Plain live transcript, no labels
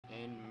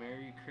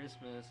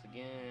Christmas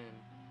again.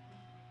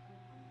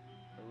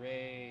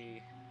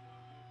 Hooray.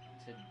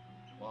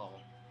 Well,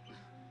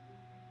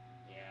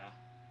 yeah.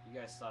 You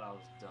guys thought I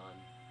was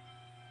done.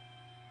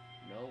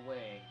 No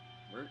way.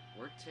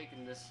 We're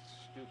taking this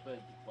stupid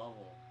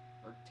level.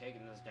 We're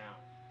taking this down.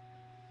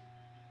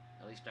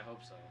 At least I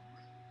hope so.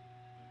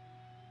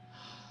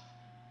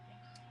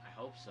 I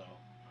hope so.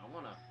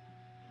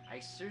 I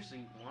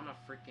seriously wanna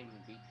freaking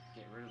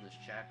get rid of this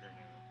chapter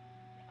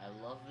now. I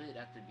love it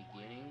at the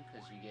beginning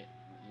because you're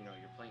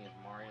playing as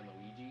Mario and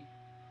Luigi.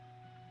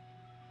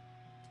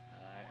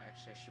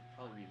 Actually, I should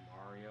probably be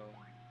Mario.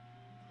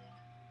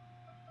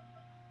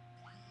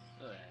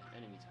 Look at that,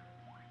 enemy time.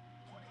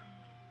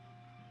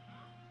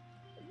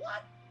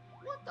 What?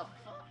 What the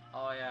fuck?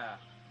 Oh yeah.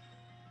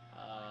 I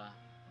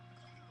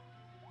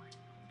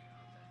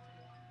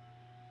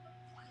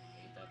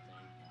hate that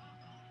thing.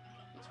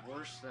 It's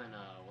worse than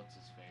what's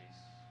his face?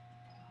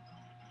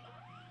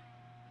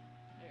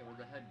 Hey, where'd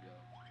the head go?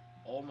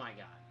 Oh my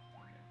god.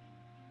 Okay.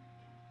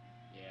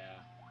 Yeah.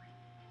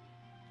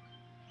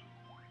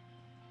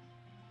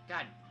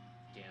 God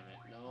damn it,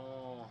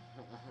 no.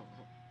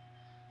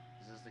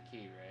 This is the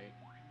key, right?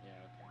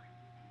 Yeah, okay.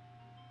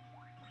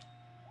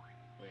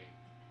 Wait,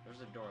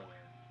 there's a door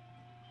there.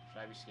 Should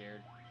I be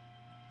scared?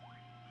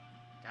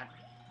 God.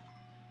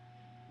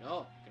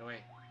 No, get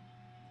away.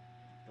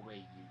 Get away,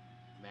 you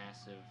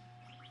massive...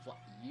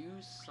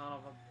 You son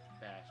of a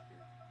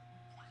bastard.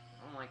 I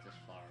don't like this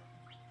flower.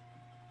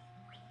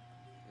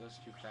 It goes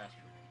too fast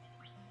for me.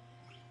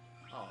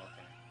 Oh,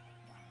 okay.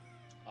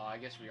 Oh, I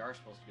guess we are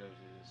supposed to go to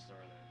this store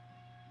then.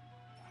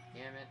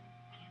 Damn it.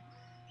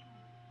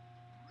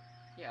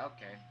 Yeah,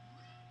 okay.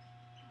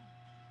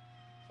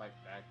 Fight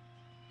back.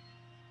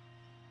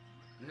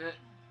 Come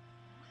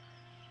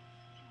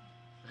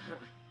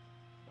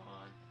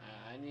on.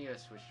 I need to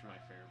switch to my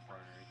favorite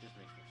partner. It just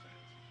makes more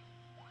sense.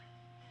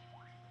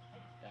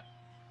 Yeah.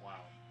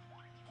 Wow.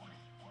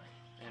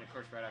 And of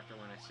course right after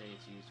when I say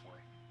it's useful.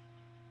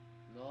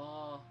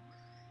 No.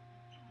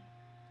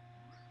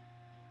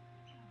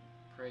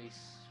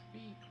 Praise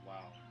speak.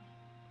 Wow.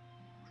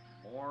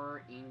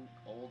 More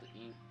old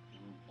link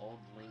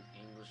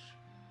English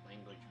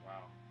language.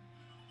 Wow.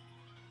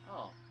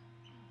 Oh,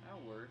 that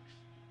works.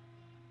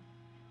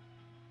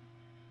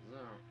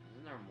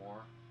 Isn't there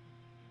more?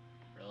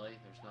 Really?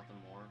 There's nothing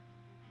more?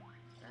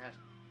 There has...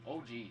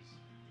 Oh, jeez.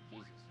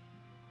 Jesus.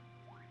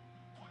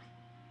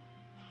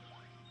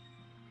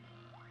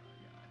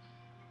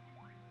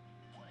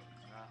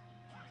 God.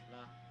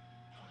 La.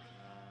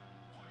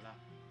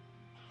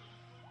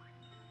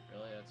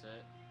 Really? That's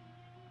it?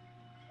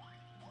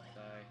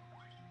 Die.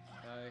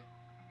 Die.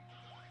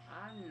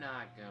 I'm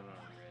not gonna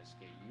risk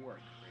it. You are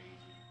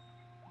crazy.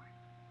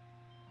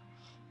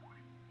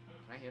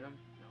 Can I hit him?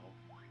 No.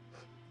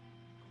 Of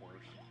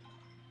course.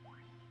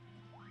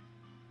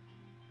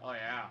 Oh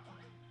yeah.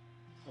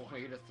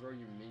 Way to throw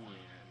your minion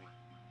at me.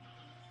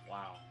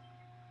 Wow.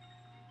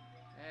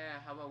 Yeah,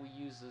 how about we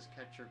use this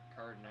catcher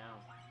card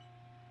now?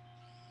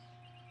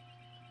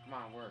 Come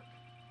on, work.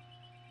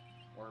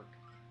 Work.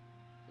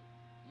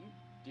 You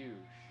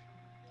douche.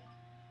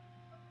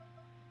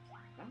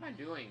 What am I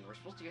doing? We're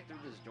supposed to get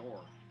through this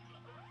door.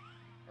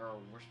 Or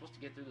we're supposed to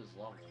get through this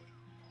level.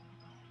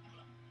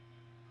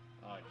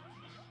 Oh,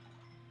 Jesus.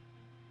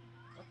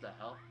 What the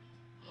hell?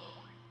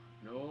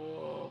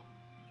 No!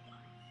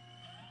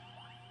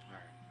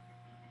 Alright.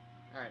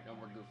 Alright, no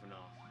more goofing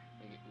off.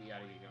 We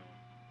gotta get going.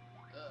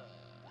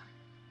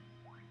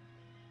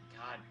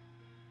 God.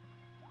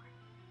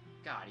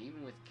 God,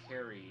 even with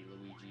carry,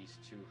 Luigi's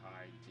too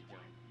high to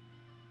jump.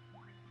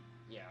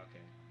 Yeah,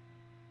 okay.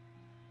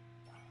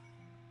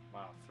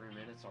 Wow, 3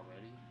 minutes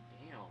already?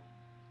 Damn.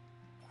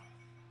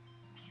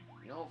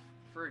 You know,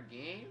 for a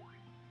game?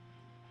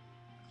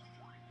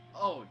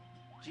 Oh,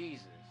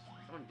 Jesus.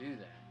 Don't do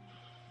that.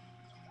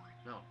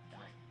 No,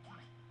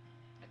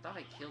 I thought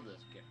I killed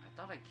this guy. I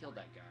thought I killed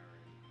that guy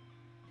already.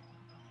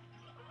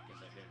 Guess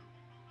I didn't.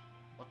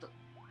 What the?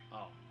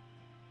 Oh.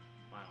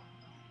 Wow.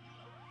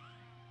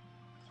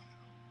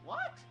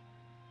 What?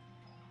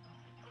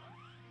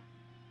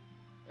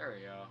 There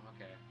we go.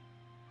 Okay.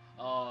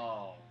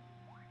 Oh.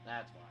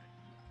 That's why.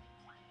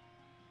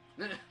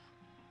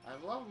 I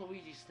love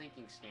Luigi's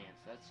thinking stance.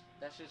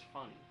 That's just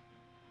funny.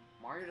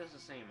 Mario does the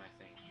same, I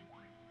think.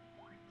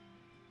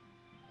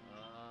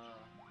 Oh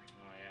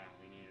yeah,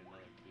 we need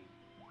another key.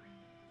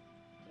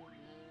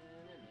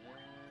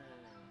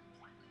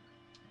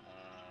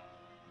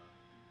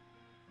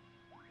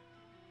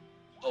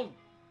 Oh,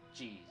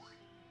 jeez.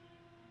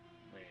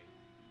 Wait,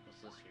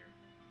 what's this here?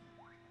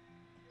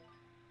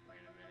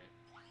 Wait a minute.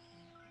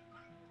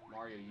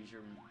 Mario, use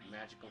your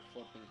magical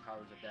flipping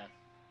powers of death.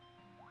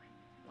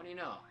 What do you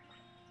know?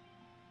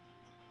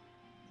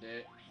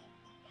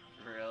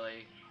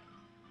 Really?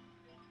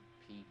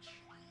 Peach.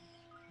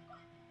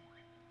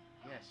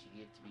 Yes, you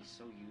get to be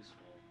so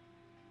useful.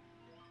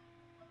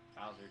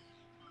 Bowser,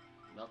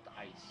 melt the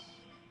ice.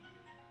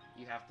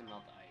 You have to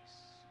melt the ice.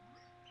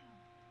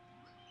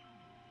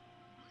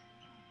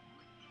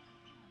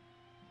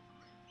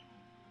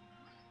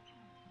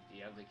 Do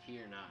you have the key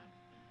or not?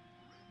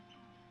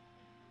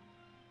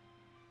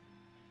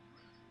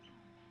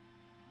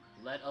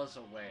 led us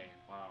away.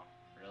 Wow,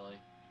 really?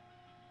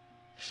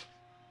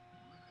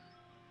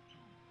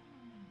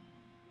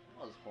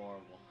 That was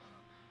horrible.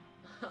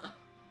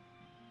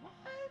 What?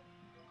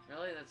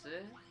 Really? That's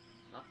it?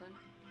 Nothing?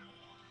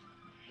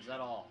 Is that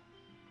all?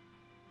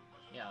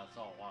 Yeah, that's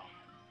all. Wow.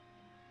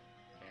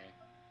 Okay.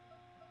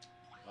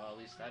 Well, at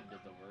least that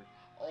did the work.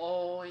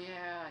 Oh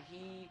yeah,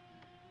 he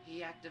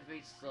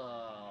activates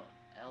the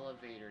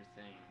elevator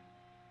thing.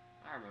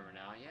 I remember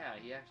now. Yeah,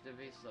 he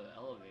activates the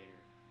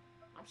elevator.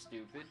 I'm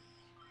stupid.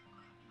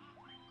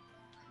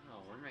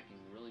 No, we're making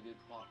really good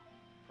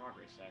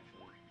progress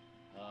actually.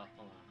 Hold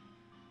on.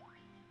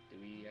 Do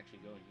we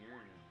actually go in here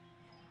or no?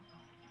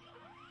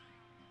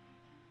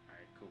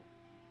 Alright, cool.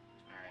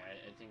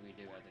 Alright, I think we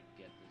do have to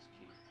get this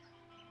key.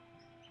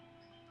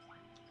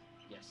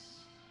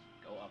 Yes.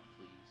 Go up,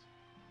 please.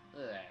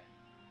 Look at that.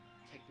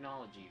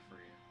 Technology for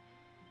you.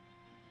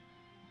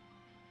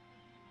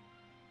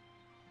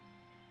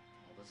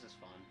 Oh, this is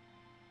fun.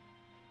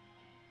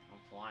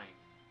 I'm flying.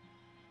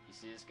 You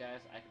see this,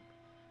 guys?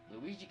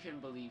 Luigi can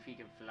believe he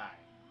can fly.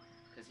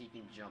 Because he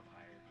can jump higher.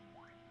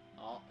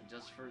 Oh,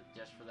 just for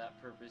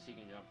that purpose, he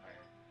can jump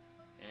higher.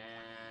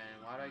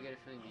 And why do I get a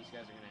feeling these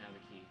guys are going to have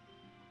the key?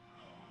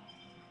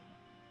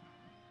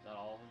 Is that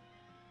all of them?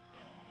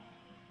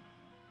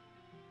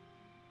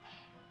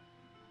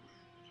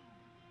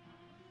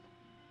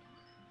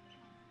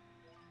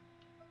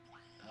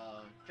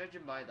 Yeah.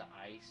 Judging by the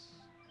ice,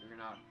 you're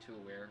not too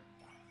aware.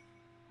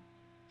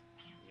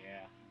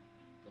 Yeah.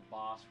 The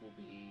boss will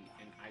be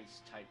an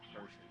ice-type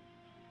person.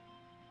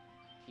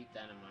 Keep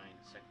that in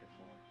mind, Sector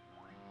 4.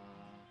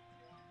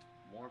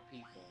 More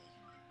people.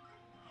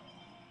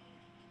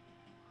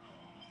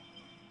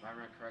 If I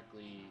remember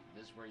correctly,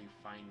 this is where you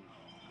find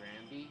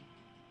Granby,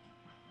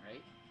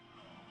 right?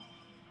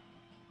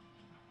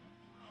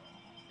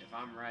 If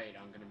I'm right,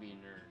 I'm gonna be a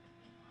nerd.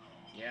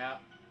 Yeah,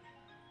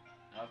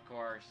 of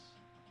course.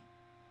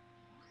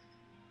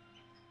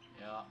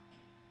 Yeah.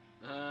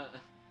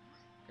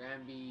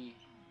 Granby.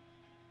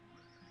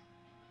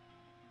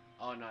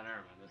 Oh no,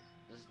 never mind.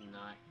 This is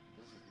not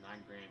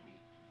Granby.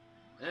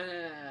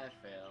 I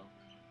fail.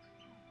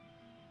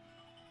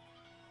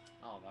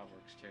 Oh, that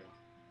works too.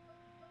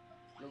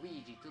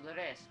 Luigi to the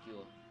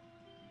rescue.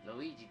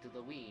 Luigi to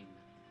the win.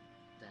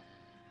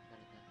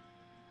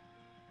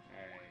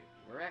 Alright,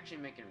 we're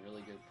actually making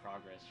really good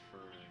progress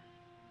for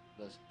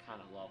this kind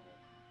of level.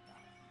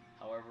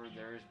 However,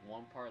 there is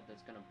one part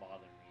that's going to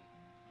bother me,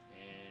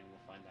 and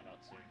we'll find that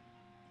out soon.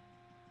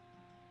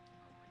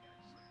 Oh my god,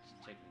 just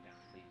take me down,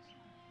 please.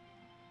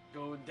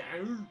 Go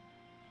down!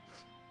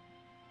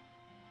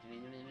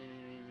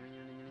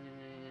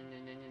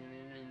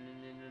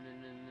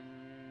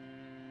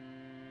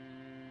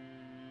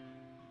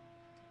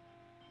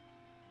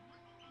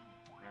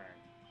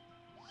 Alright.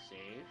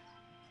 Save.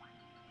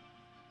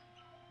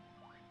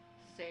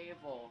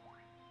 Save-o.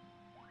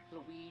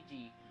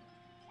 Luigi.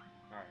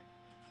 Alright.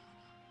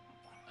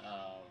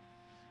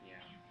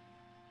 Yeah.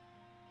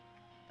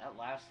 That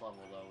last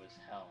level, though, is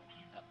hell.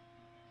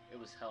 It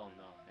was hell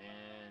enough.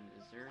 And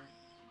is there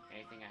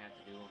anything I have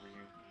to do over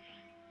here?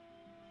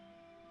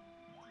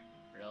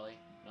 Really?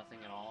 Nothing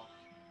at all?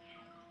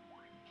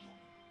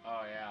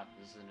 Oh, yeah.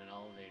 This is an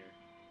elevator.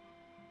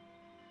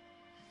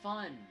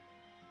 Fun!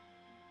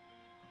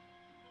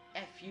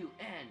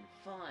 F-U-N.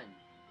 Fun!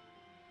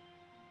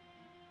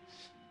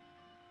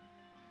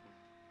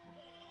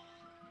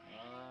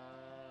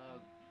 Oh,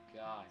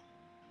 God.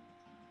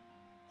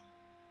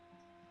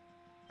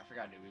 I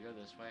forgot, did we go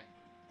this way?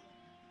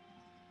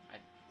 I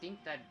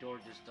think that door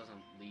just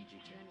doesn't lead you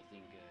to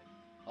anything good.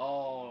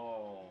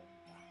 Oh!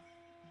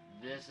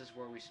 This is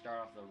where we start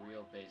off the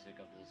real basic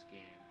of this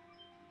game.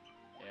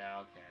 Yeah,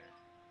 okay.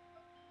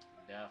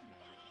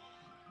 Definitely.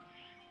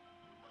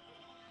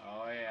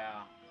 Oh,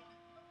 yeah.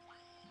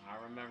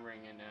 I'm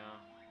remembering it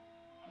now.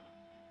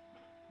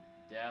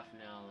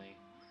 Definitely.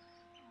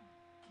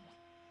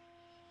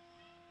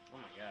 Oh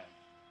my god.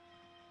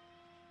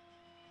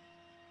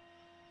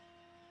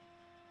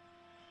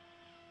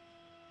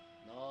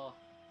 No.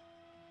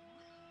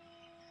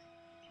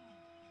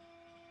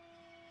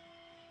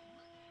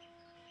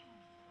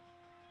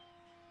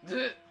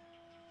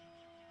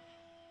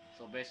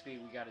 So basically,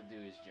 we gotta do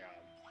his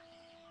job.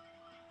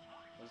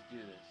 Let's do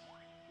this.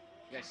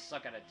 You guys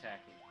suck at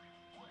attacking.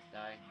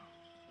 Die.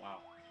 Wow.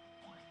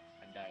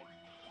 I died.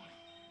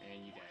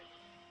 And you died.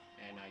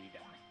 And now you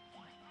die.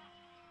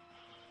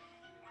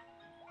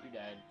 You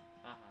died.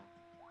 Haha.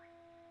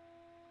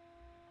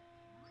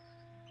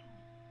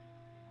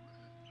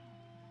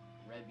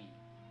 Rebby.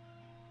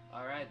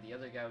 Alright, the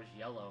other guy was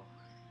yellow.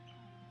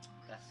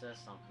 That says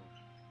something.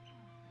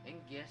 And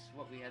guess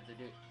what we had to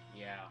do?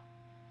 Yeah.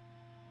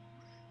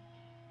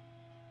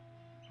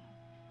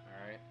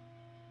 Alright.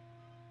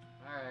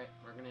 Alright,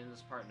 we're gonna end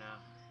this part now.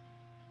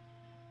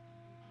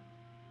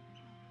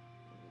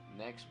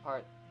 Next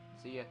part.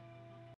 See ya.